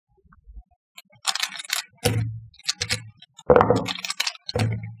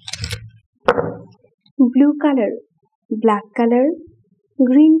blue color, black color,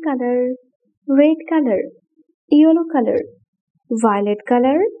 green color, red color, yellow color, violet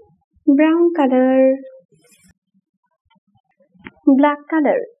color, brown color. Black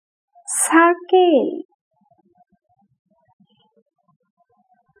color, circle,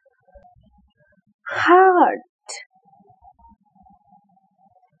 heart,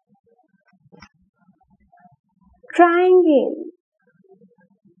 triangle,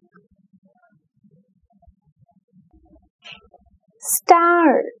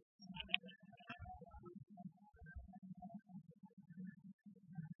 star,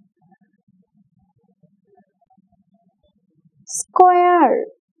 square,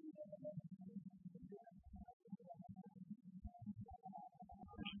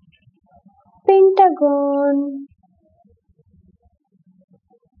 pentagon,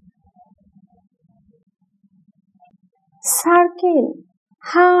 circle,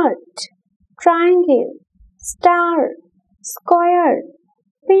 heart, triangle, star, square,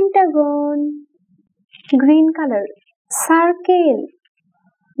 pentagon. Green color, circle.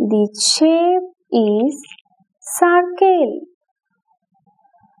 The shape is circle.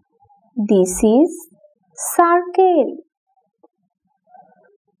 This is circle.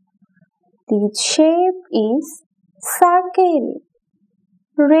 The shape is circle.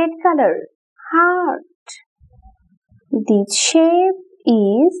 Red color, heart. The shape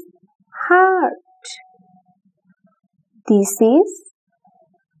is heart. This is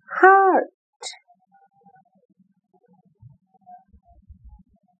heart.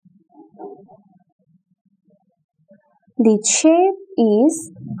 The shape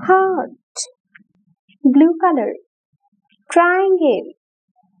is heart. Blue color, triangle.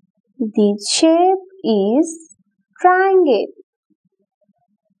 The shape is triangle.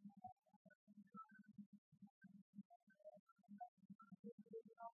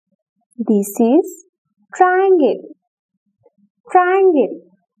 This is triangle. Triangle.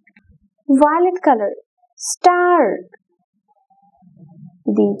 Violet color, star.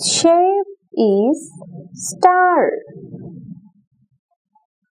 The shape is star.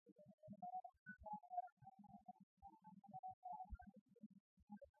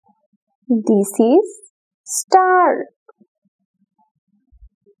 This is star.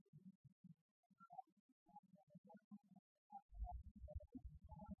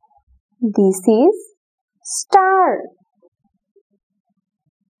 This is star.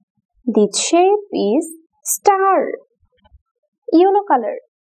 The shape is star. Yellow color,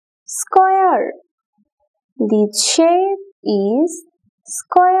 square. The shape is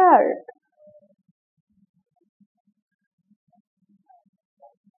square.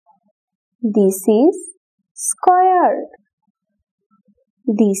 This is square.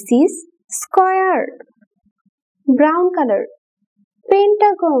 This is square. Brown color,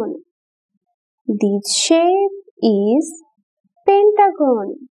 pentagon. The shape is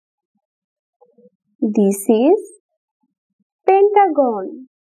pentagon. This is pentagon.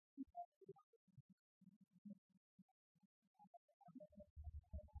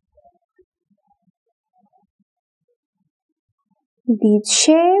 The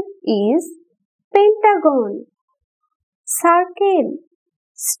shape is pentagon. Circle,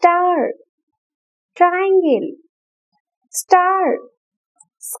 star, triangle, star,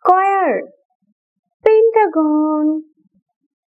 square, pentagon.